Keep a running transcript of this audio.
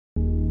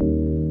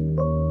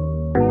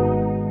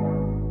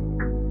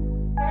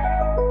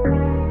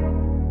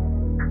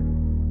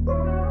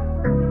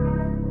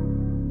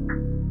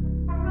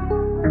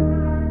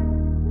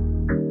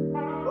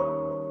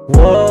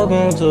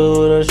Welcome to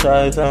the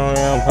Chi-Town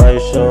Empire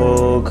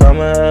Show.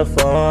 Come and have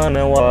fun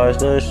and watch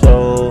the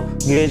show.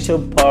 Get your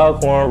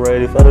popcorn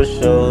ready for the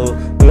show.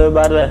 We're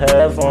about to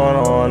have fun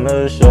on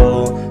the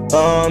show.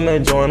 Come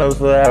and join us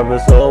for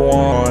episode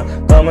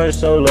 1. Come and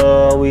show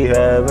love, we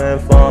having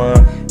fun.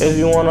 If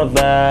you wanna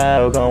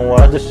vibe, come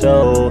watch the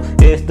show.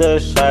 It's the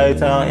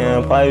Chi-Town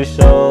Empire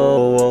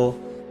Show.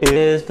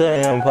 It's the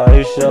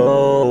Empire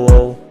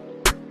Show.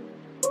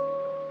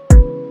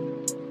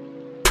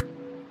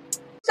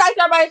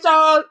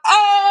 Shout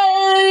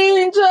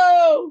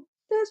Angel.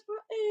 That's my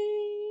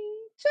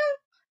angel.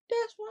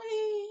 That's my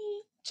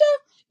angel.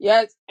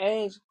 Yes,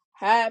 Angel.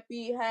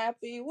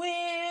 Happy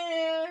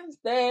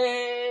Wednesday.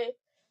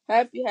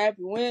 Happy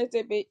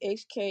Wednesday, Big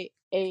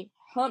HKA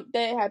Hump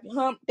Day. Happy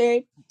Hump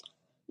Day.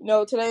 You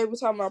know, today we're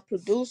talking about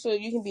producer.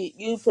 You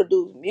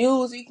produce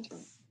music, you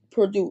can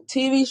produce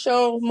TV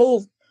shows,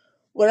 movies,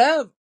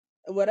 whatever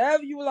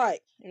you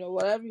like.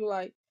 Whatever you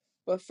like.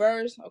 But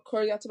first, of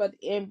course, you got to talk about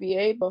the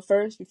NBA. But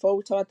first, before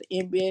we talk about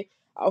the NBA,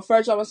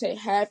 first I want to say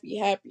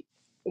happy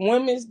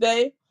Women's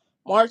Day.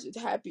 March is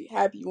happy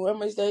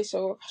Women's Day.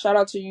 So shout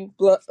out to you,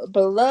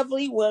 beloved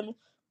women.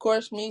 Of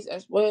course, me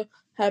as well.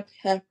 Happy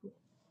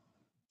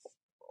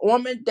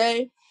Women's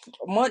Day,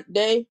 Month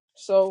Day.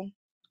 So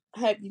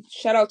happy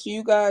shout out to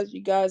you guys.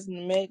 You guys in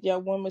the media,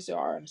 women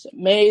are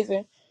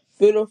amazing,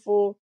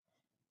 beautiful,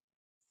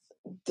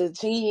 the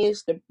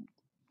genius, the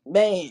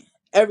man,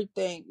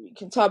 everything. You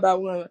can talk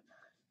about women.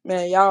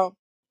 Man, y'all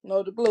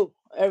know the glue,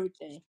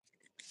 everything.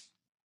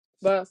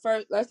 But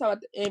first, let's talk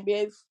about the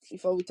NBA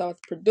before we talk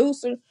about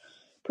the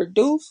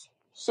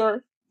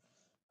producer.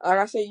 Like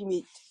I said,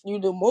 you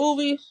do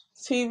movies,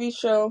 TV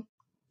show,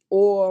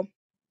 or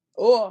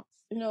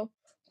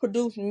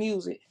produce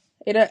music.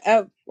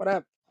 Whatever.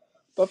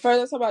 But first,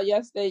 let's talk about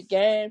yesterday's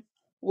game.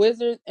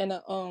 Wizards and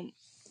the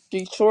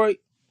Detroit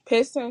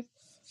Pistons.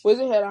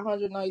 Wizards had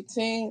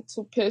 119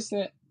 to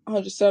Pistons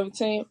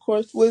 117. Of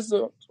course,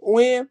 Wizards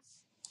win.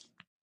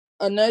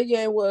 Another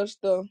game was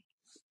the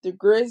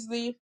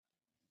Grizzlies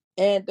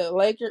and the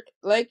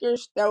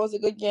Lakers. That was a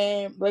good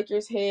game.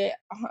 Lakers had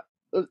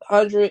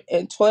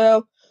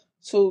 112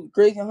 to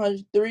Grizzlies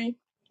 103.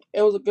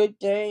 It was a good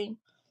game.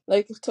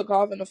 Lakers took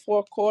off in the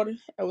fourth quarter.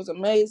 It was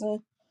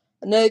amazing.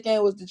 Another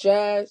game was the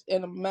Jazz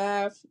and the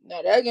Mavs.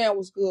 Now that game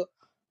was good.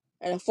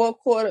 And the fourth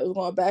quarter, it was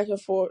going back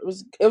and forth.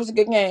 It was a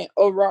good game.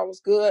 Overall, it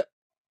was good.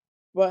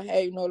 But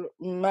hey, the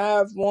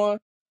Mavs won.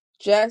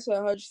 Jazz had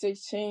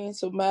 116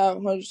 to Mavs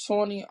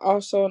 120.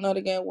 Also,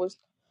 another game was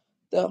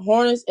the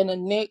Hornets and the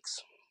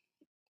Knicks.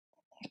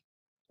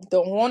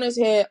 The Hornets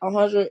had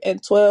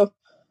 112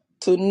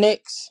 to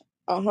Knicks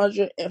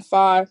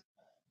 105.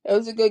 It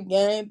was a good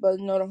game, but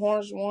the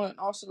Hornets won.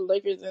 Also, the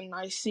Lakers in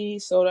nice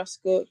seed, so that's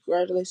good.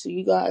 Congratulations,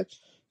 you guys.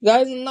 You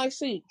guys in nice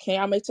seed. Can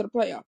y'all make to the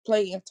playoff?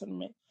 Play-in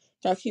tournament.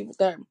 Y'all keep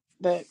that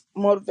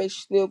motivation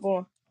still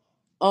going.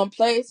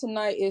 Play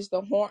tonight is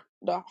the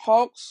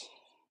Hawks.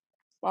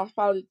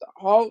 Probably the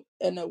Hawks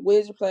and the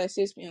Wizards play at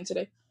 6 p.m.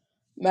 today.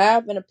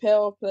 Mav and the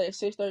Pels play at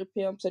 6:30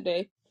 p.m.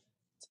 today.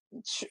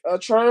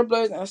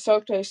 Trailblazers and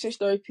Celtics play at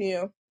 6:30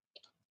 p.m.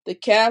 The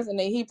Cavs and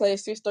the Heat play at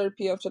 6:30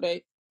 p.m.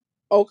 today.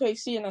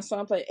 OKC and the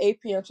Sun play at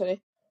 8 p.m.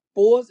 today.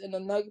 Bulls and the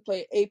Nuggets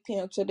play at 8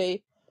 p.m.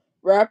 today.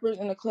 Raptors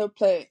and the Clippers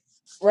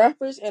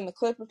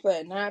play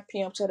at 9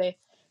 p.m. today.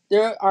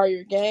 There are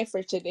your games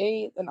for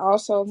today. And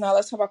also, now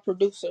let's talk about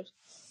producers.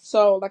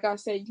 So, like I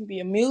said, you can be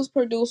a music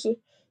producer.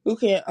 You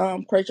can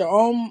create your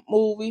own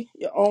movie,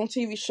 your own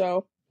TV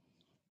show.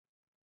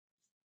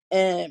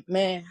 And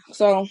man,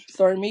 so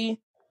for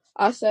me,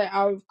 I said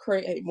I would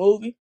create a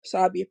movie. So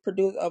I'd be a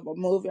producer of a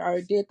movie. I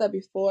already did that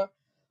before.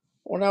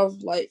 When I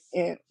was like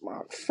in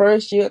my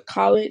first year of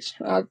college,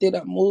 I did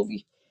a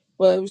movie,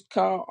 but it was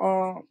called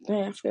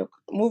I forget what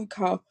the movie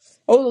called.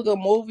 It was a good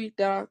movie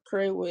that I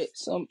created with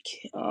some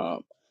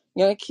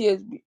young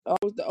kids. I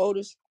was the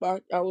oldest,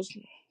 but I was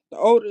the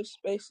oldest.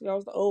 Basically, I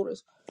was the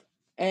oldest,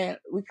 and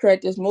we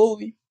created this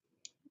movie.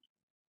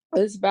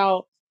 It's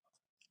about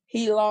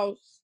he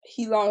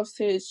lost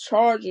his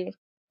charger,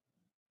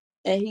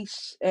 and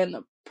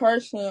the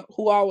person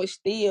who always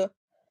steal,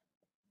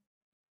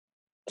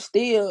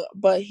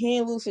 but he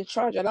didn't lose his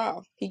charger at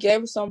all. He gave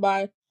it to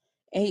somebody,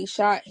 and he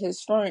shot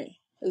his friend,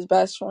 his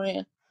best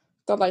friend,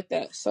 stuff like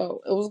that.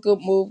 So it was a good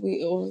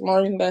movie. It was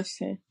learning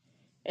lesson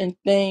and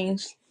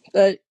things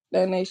that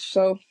they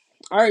show.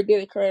 I already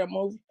did create a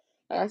movie.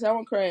 Like I said, I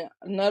want to create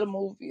another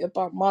movie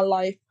about my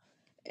life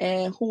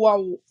and who I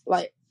would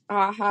like.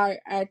 I hire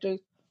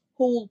actors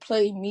who will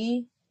play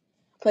me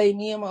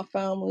and my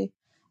family.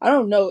 I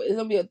don't know. It's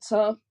gonna be a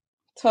tough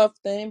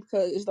thing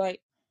because it's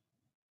like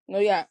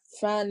you got to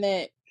find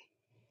that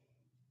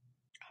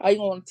how you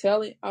want to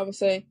tell it. I would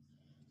say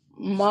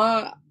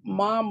my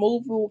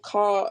movie will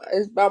call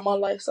is about my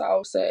life, so I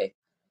would say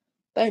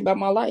think about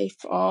my life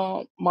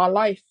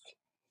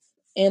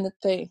and the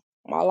thing,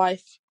 my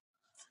life.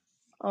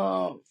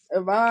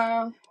 If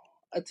I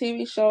a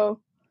TV show,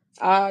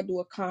 I do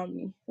a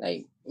comedy,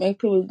 like make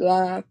people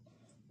laugh,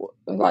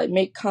 like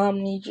make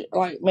comedy,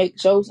 like make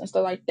jokes and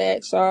stuff like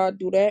that. So I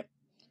do that.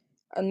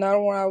 Another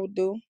one I would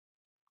do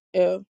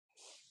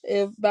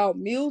if about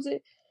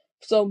music,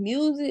 so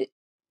music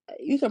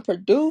you can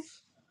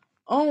produce.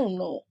 I don't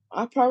know.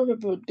 I probably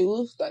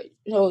produce like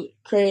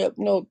create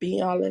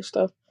beat all that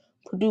stuff.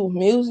 Produce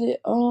music.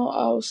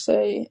 I would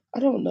say I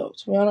don't know.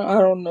 To be honest,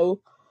 I don't know.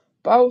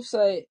 But I would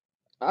say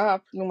I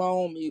produce my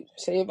own music.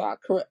 Say if I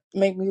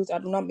make music, I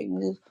do not make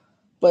music.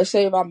 But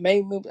say if I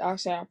make music, I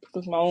say I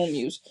produce my own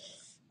music.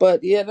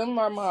 But yeah, them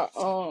are my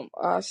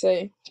I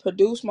say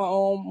produce my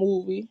own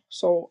movie.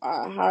 So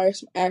I hire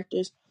some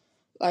actors,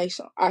 like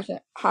so I can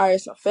hire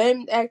some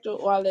famous actor,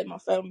 or I let my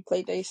family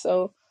play they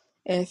so,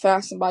 and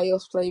find somebody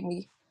else play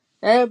me.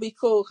 That'd be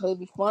cool because it'd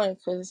be fun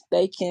because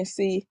they can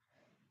see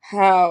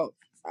how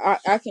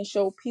I can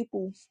show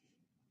people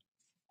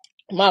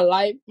my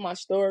life, my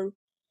story,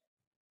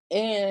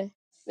 and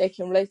they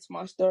can relate to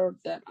my story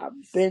that I've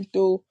been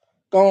through,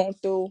 gone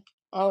through.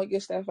 All the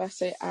good stuff. I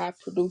say I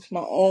produce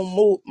my own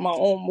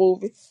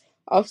movie,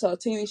 also a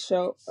TV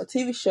show, like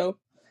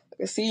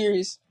a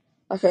series,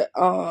 like a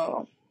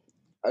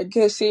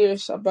good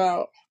series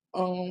about I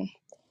don't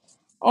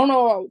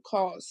know what I would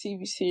call a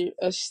TV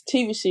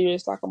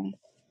series like a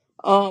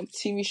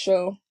TV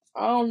show.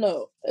 I don't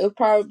know. It'll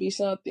probably be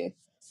something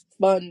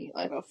funny,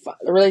 like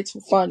related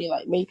to funny,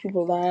 like make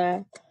people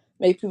laugh,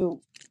 make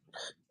people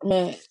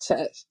to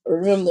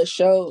remember the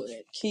show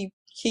and keep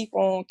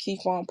on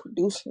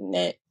producing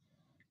that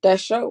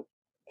show.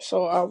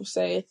 So I would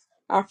say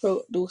I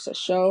produce a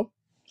show.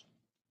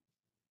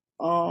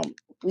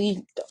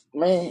 We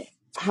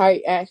hire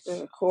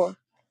actors of course,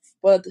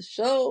 but the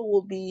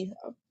TV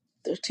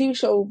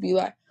show will be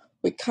like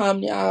with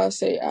comedy. I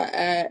say I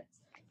add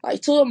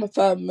like two of my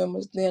family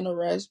members, then the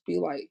rest be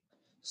like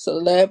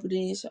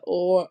celebrities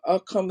or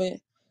upcoming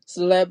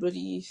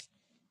celebrities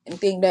and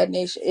things that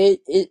nature.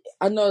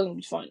 I know it's gonna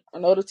be funny. I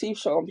know the TV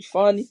show gonna be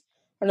funny.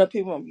 I know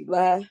people gonna be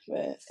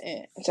laughing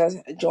and just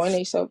enjoying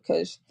themselves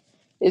because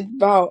it's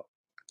about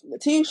the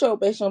TV show.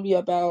 Basically, gonna be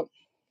about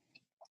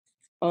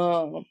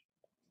um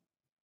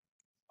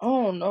I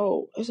don't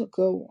know. It's a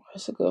good one.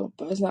 It's a good one,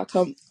 but it's not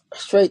coming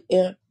straight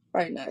in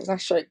right now. It's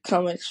not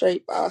coming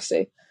straight. But I'll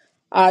say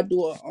I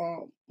do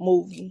a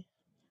movie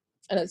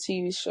and a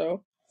TV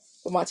show.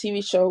 But my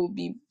TV show will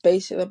be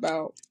based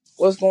about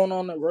what's going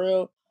on in the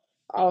world.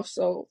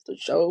 Also the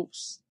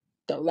jokes,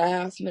 the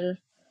laughter.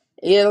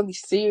 Yeah, it'll be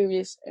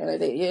serious. And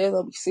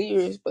it'll be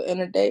serious. But in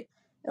the day,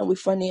 it'll be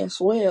funny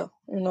as well.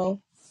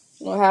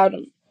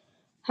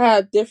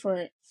 How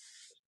different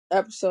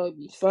episode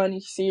be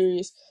funny,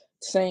 serious, at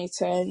the same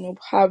time.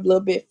 Have a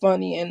little bit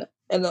funny and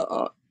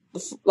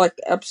like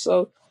the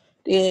episode.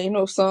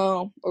 Then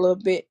some a little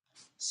bit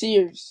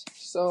serious.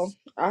 So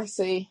I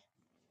say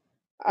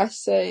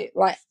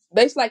like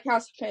basically like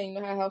House of Pain.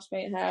 You know how House of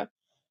Pain have?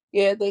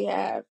 Yeah, they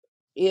have.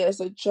 Yeah, it's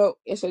a joke.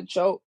 It's a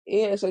joke.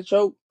 Yeah, it's a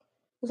joke.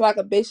 It's like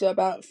a basically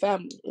about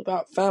family.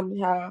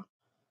 How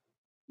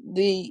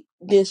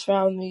this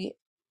family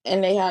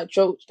and they have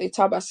jokes. They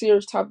talk about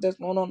serious topics that's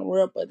going on in the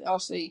world, but they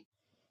also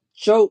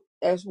joke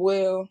as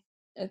well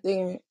and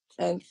thing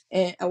and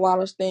a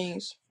lot of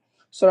things.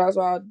 So that's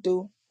what I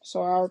do.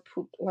 So I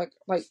like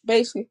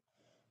basically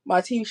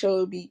my TV show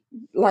would be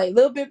like a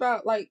little bit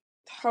about like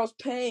House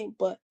Pain,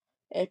 but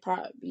it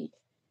probably be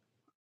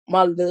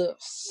my little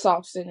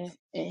sauce in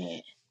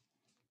it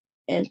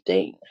and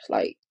things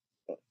like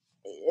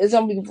it's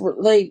gonna be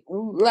relate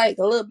like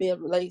a little bit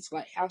related to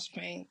like House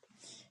Pain,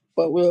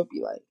 but we'll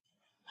be like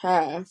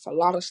have a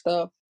lot of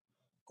stuff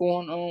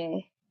going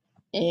on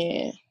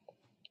and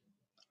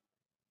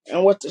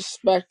what the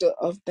perspective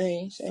of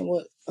things and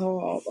what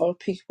of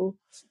people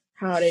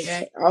how they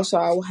act. Also,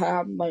 I will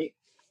have like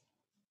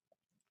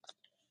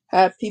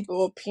have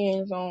people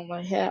opinions on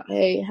like how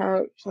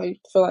you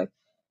feel like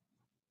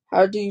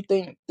how do you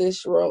think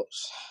this role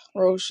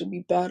should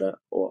be better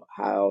or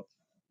how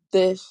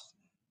this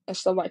and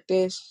stuff like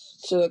this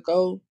should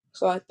go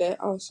stuff like that.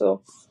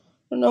 Also,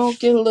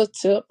 get a little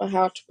tip on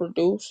how to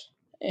produce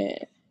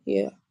and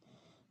yeah.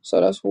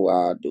 So that's what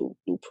I do.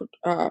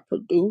 I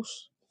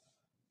produce.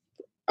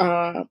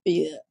 Yeah.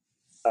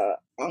 Uh,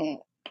 um,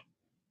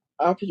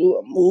 I produce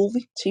a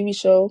movie, TV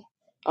show,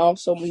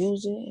 also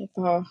music.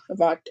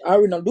 If I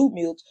already don't do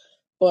music,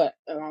 but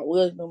if I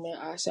was doing it,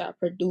 I say I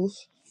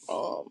produce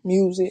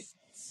music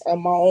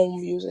and my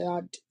own music.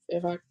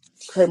 If I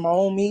create my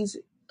own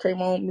music, create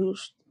my own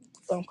music,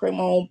 create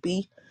my own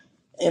beat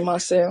and my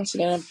sounds,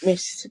 and I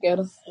mix it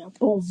together and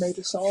boom, make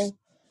a song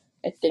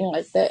and thing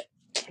like that.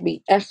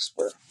 Be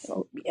expert,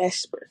 be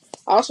expert.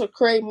 I also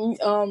create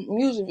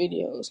music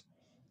videos.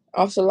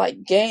 Also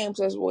like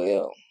games as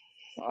well,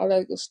 all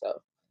that good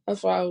stuff.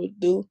 That's what I would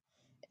do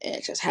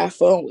and just have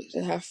fun with it.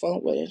 Just have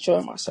fun with it,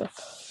 enjoy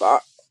myself.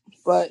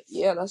 But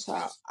yeah, that's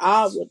how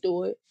I would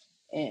do it.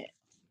 And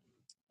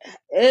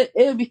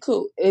it'd be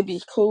cool. It'd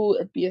be cool.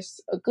 It'd be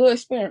a good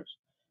experience.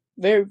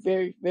 Very,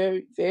 very,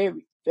 very,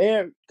 very,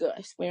 very good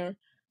experience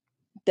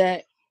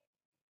that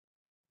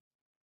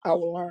I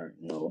will learn,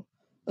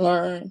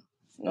 learn,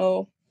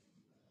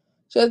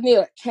 just need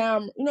a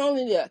camera.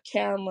 Only need a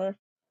camera.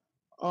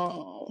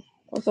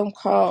 What's them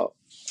called?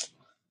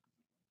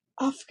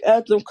 I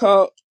forgot them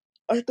called.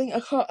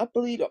 I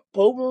believe the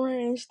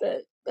boomerangs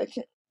that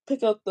can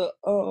pick up the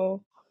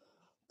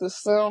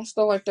sound,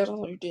 stuff like that. I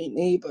don't really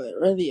need, but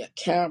really a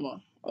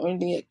camera. I only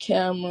need a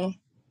camera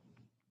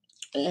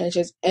and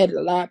just edit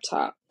a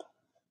laptop,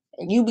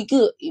 and you be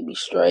good. You be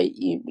straight.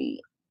 You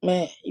be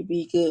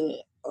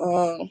good.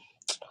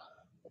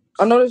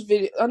 I know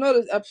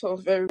this episode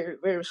is very, very,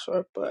 very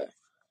short, but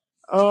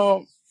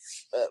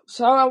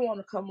so I want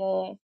to come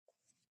on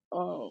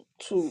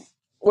to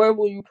where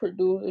will you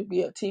produce? It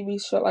be a TV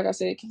show, like I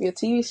said, it could be a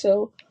TV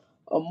show,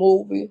 a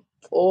movie,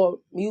 or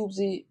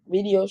music,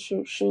 video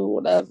shoot,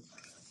 whatever.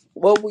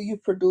 What will you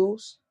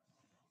produce?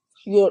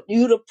 You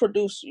the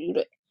producer,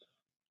 you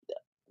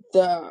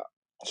the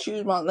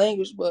excuse my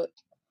language, but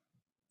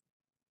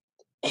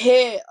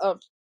head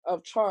of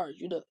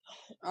charge.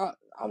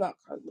 I'm not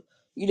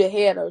you the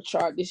head of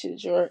charge. This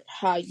is your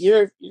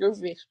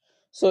vision.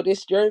 So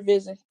this your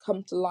vision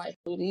come to life.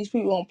 So these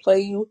people gonna play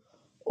you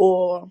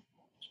or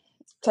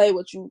tell you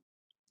what you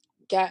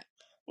got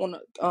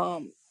wanna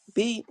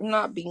be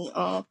not be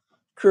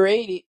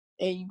created,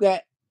 and you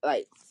got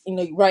like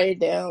you write it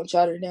down,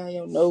 jot it down in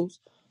your notes,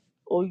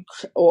 or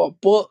a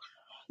book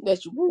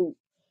that you wrote,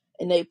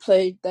 and they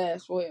played that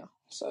as well.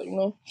 So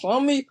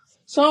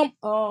some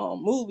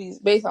movies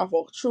based off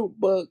of a true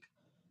book,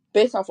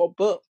 based off a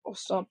book or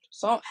something.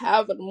 Some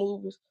have the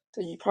movies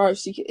that you probably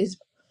see it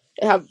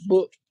have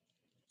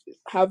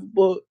a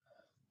book,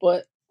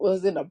 but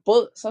was in a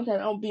book. Sometimes it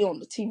don't be on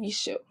the TV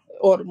show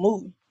or the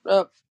movie.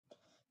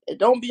 It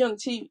don't be on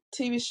the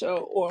TV show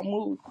or a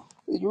movie.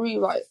 You read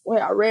like, wait,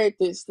 I read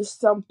this. This is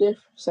something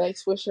different. So they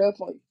switch it up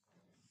on you.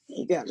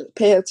 You gotta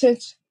pay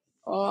attention.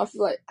 I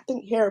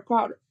think Harry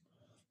Potter.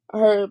 I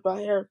heard about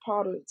Harry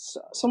Potter.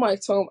 Somebody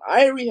told me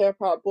I didn't read Harry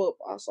Potter book.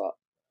 But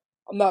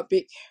I'm not a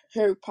big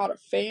Harry Potter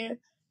fan,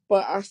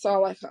 but I saw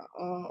like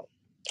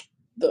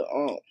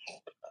the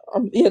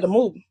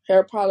movie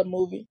Harry Potter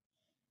movie,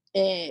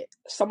 and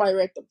somebody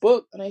read the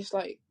book, and they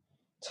like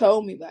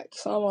told me like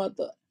some of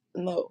the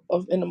in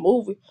the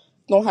movie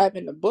don't have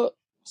in the book,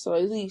 so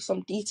they leave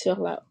some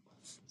detail out,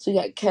 so you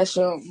gotta catch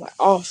them like,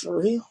 oh, for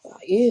real,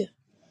 like, yeah.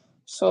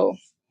 So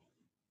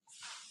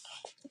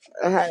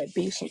I had to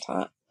be some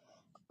time.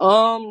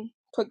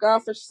 Put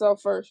God for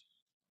yourself first.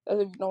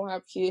 That's if you don't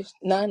have kids,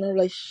 not in a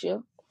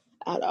relationship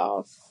at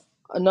all.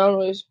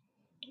 Another is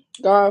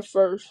God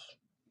first,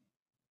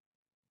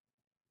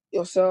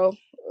 yourself,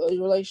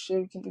 your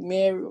relationship. You can be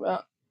married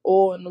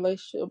or in a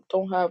relationship,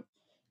 don't have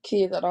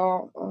kids at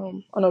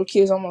all. I know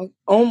kids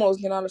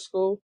almost get out of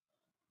school.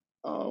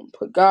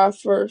 Put God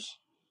first,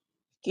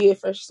 give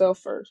for yourself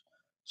first.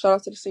 Shout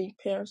out to the senior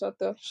parents out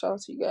there. Shout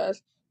out to you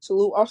guys.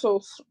 Salute.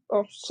 Also,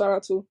 shout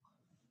out to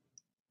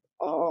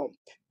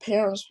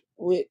parents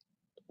with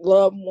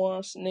loved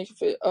ones,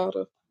 significant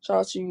other. Shout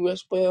out to you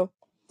as well.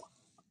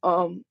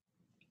 It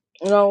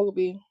will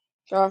be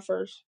God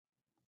first,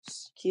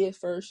 kids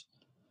first,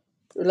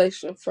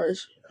 relationship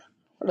first,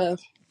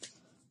 whatever.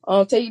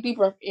 Take a deep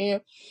breath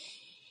in,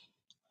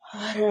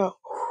 let it out.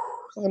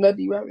 Another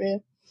deep breath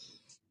in,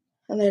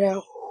 and let it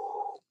out.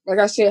 Like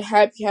I said,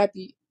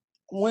 happy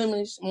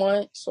Women's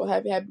Month. So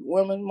happy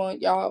Women's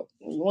Month, y'all.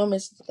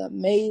 Women's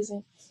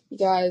amazing. You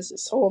guys are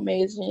so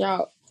amazing,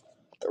 y'all.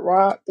 The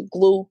rock, the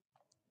glue,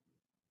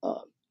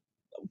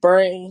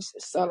 brains,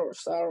 etc.,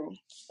 etc.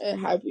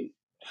 And happy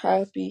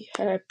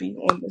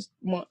Women's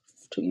Month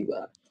to you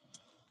guys.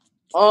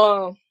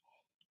 What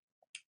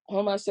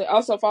am I saying?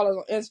 Also follow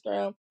us on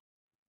Instagram,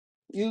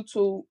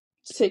 YouTube,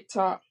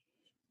 TikTok,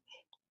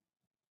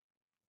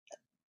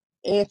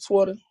 and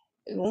Twitter.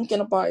 There's a link in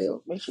the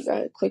bio. Make sure you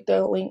guys click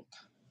that link.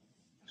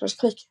 Just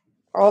click it.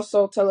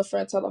 Also, tell a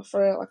friend.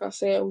 Like I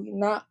said, we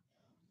not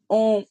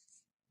on.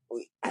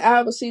 I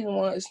have a season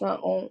 1. It's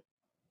not on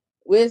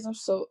Wisdom,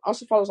 so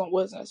also follow us on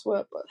Wisdom as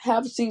well. But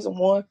have a season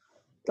 1,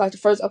 like the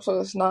first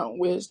episode, it's not on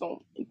Wisdom.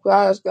 You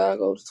guys gotta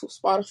go to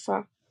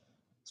Spotify,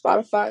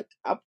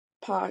 Apple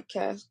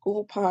Podcasts,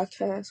 Google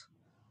Podcasts,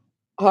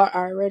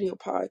 our Radio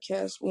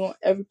Podcast. We're on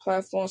every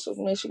platform, so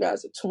make sure you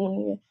guys are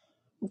tuning in.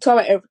 We talk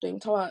about everything. We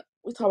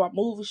talk about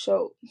movies,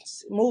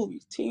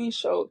 TV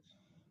shows,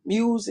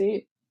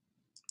 music,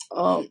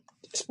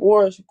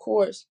 sports, of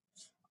course.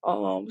 We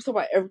talk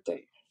about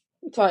everything.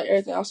 We talk about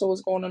everything. Also,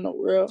 what's going on in the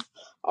world.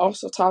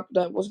 Also, talk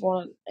about what's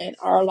going on in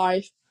our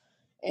life,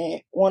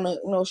 and want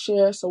to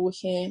share so we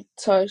can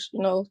touch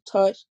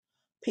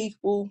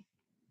people,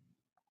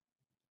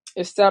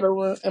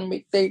 etc., and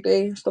make their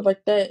day and stuff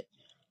like that.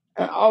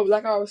 And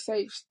like I always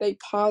say, stay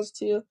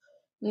positive.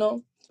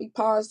 Be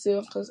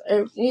positive, because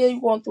you're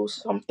going through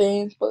some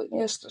things, but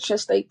just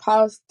stay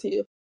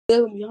positive. It's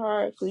gonna be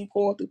hard because you're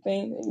going through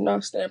things and you're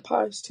not staying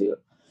positive.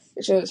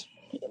 It's just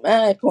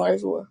man going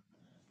everywhere,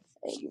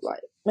 and you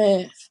like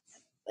man,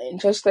 and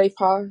just stay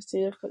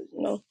positive, because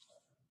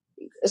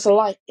it's a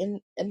light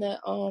in that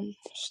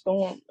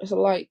storm. It's a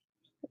light.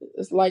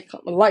 It's light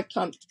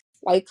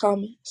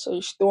coming. So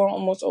your storm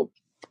almost over.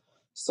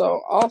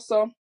 So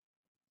also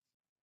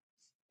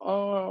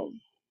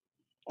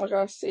like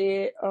I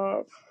said,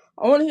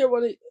 I want to hear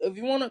if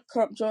you want to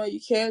come join, you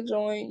can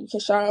join. You can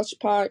shout out your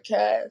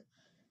podcast.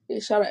 Yeah,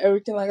 shout out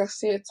everything. Like I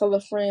said, tell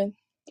a friend,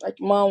 like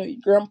your mom,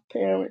 your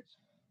grandparents,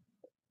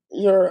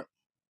 your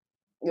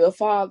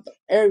father,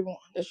 everyone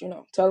that you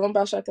know. Tell them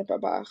about Shot Up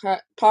by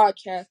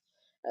podcast.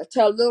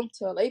 Tell them,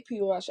 tell their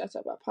people about Shot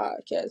Up by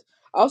podcast.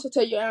 Also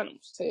tell your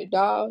animals. Tell your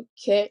dog,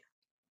 cat,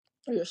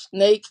 your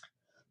snake,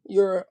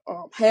 your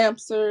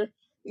hamster,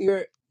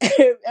 your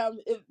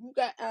if you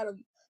got out of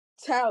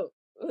town,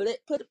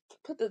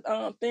 put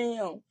the thing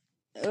on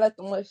and let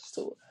them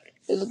listen to it.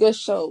 It's a good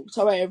show.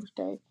 Talk about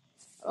everything.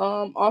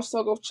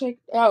 Also go check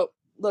out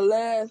the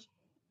last.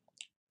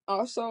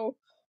 Also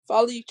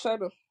follow each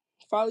other.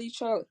 Follow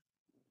each other.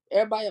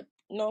 Everybody,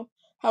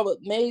 have an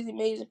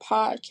amazing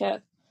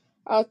podcast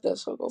out there.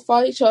 So go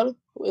follow each other.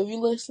 If you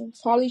listen,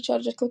 follow each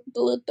other. Just click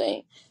the little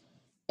thing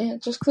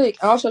and just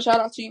click. Also, shout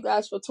out to you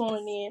guys for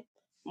tuning in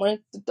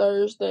Monday to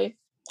Thursday.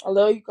 I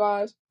love you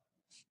guys.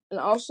 And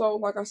also,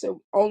 like I said,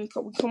 we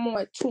come on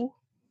at 2.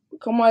 We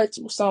come on at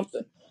 2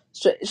 something.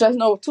 Just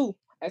know 2.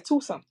 At 2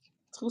 something.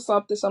 2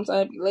 something.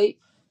 Sometimes it be late.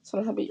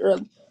 Sometimes it be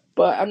early.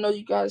 But I know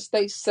you guys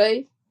stay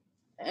safe.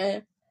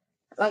 And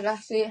like I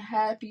said,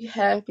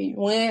 happy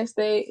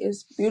Wednesday.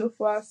 It's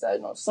beautiful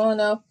outside. No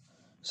sun out.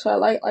 So I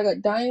like a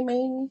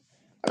diamond.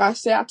 Like I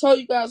said, I told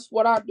you guys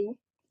what I do.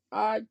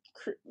 I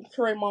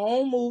create my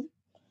own movie,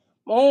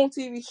 my own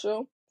TV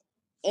show,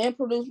 and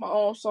produce my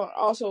own song.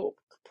 Also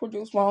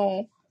produce my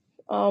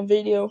own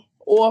video,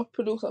 or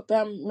produce a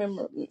family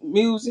member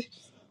music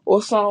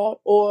or song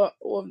or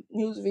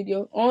music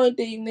video. Only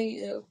thing you need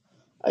is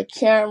a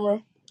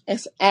camera and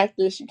some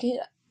actors. You can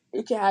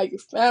have your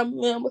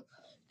family member,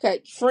 your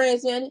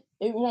friends in it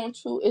if you want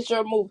to. It's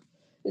your movie.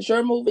 It's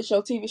your movie. It's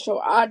your TV show.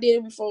 I did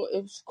it before.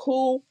 It was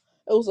cool.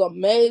 It was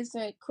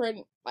amazing.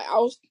 I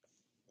was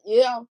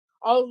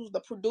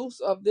the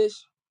producer of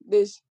this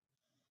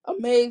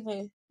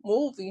amazing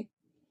movie,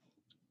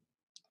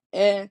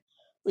 and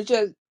we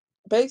just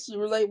basically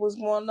relate what's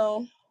going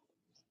on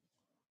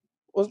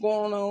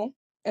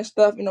and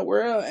stuff in the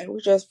world, and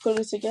we just put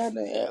it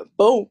together and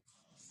boom.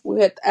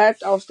 We had I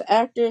was the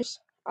actors.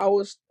 I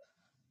wrote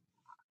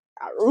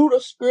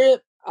a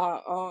script.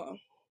 I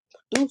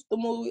produced the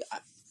movie. I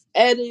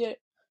edited.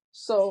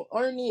 So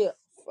only a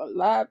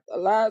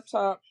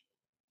laptop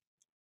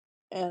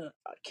and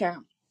a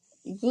camera.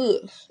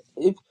 Good.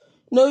 If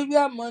you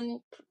got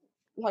money,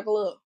 like a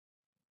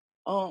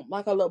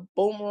little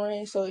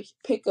boomerang, so you can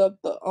pick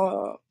up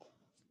the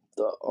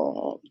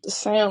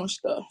sound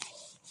stuff.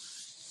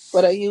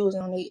 But they use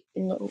on it,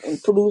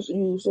 and producers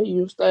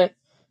use that.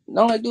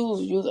 All they do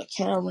is use a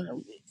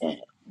camera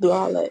and do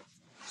all that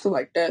stuff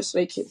like that, so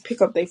they can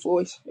pick up their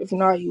voice. If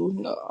not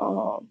using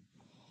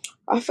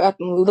I found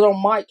them little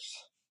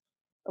mics,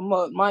 the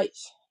mud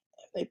mics.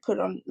 They put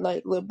on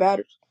like little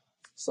batteries.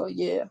 So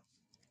yeah,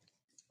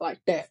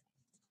 like that.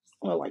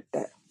 I like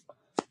that.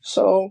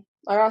 So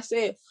like I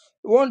said, if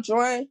you want to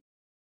join,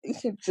 you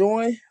can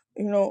join.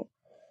 You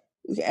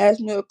can ask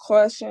me a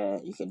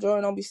question. You can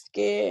join. Don't be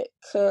scared,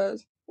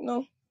 cause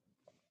don't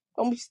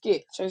be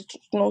scared. Just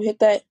hit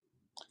that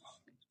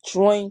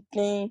join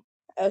thing.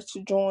 Ask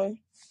to join,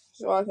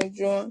 so I can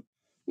join.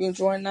 You can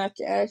join. And I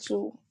can ask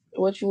you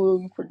what you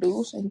will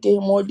produce and get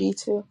more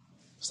detail.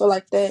 So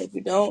like that. If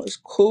you don't, it's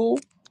cool.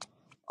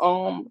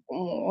 Going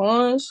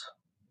once,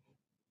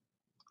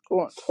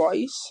 going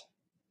twice.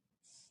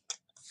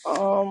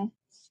 I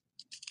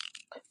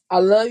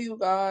love you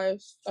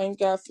guys. Thank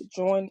God for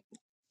joining.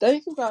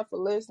 Thank you guys for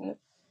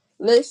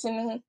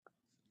listening,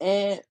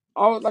 and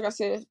like I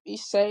said, be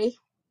safe,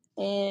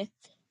 and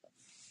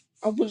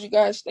I hope you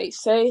guys stay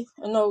safe.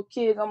 I know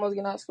kids almost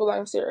getting out of school,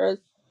 like I said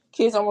earlier.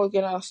 Kids almost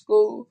getting out of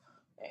school,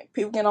 and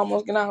people can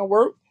almost get out of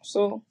work.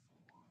 So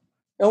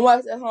don't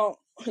watch at home.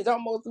 It's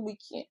almost the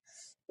weekend.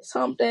 It's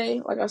hump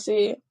day. Like I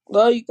said,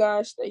 love you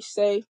guys. Stay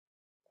safe.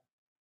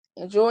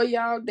 Enjoy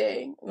y'all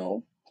day.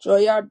 Enjoy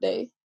y'all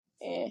day,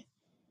 and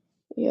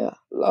yeah,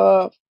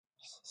 love.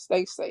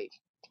 Stay safe.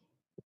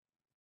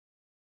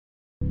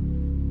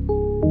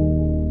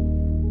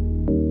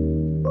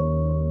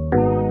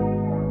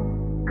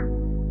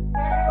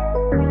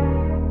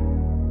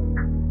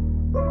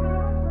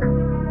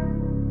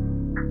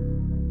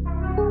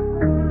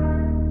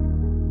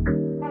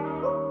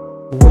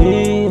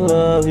 We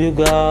love you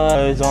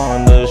guys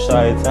on the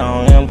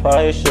Chi-Town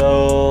Empire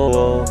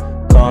Show.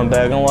 Come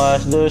back and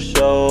watch the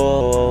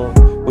show.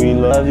 We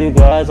love you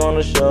guys on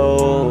the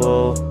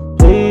show.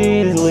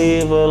 Please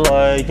leave a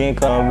like and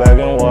come back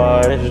and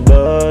watch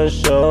the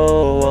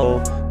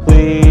show.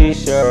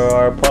 Please share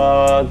our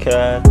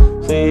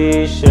podcast.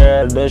 Please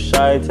share the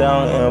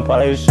Chi-Town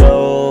Empire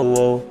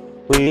Show.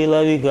 We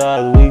love you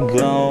guys. We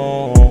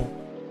gone.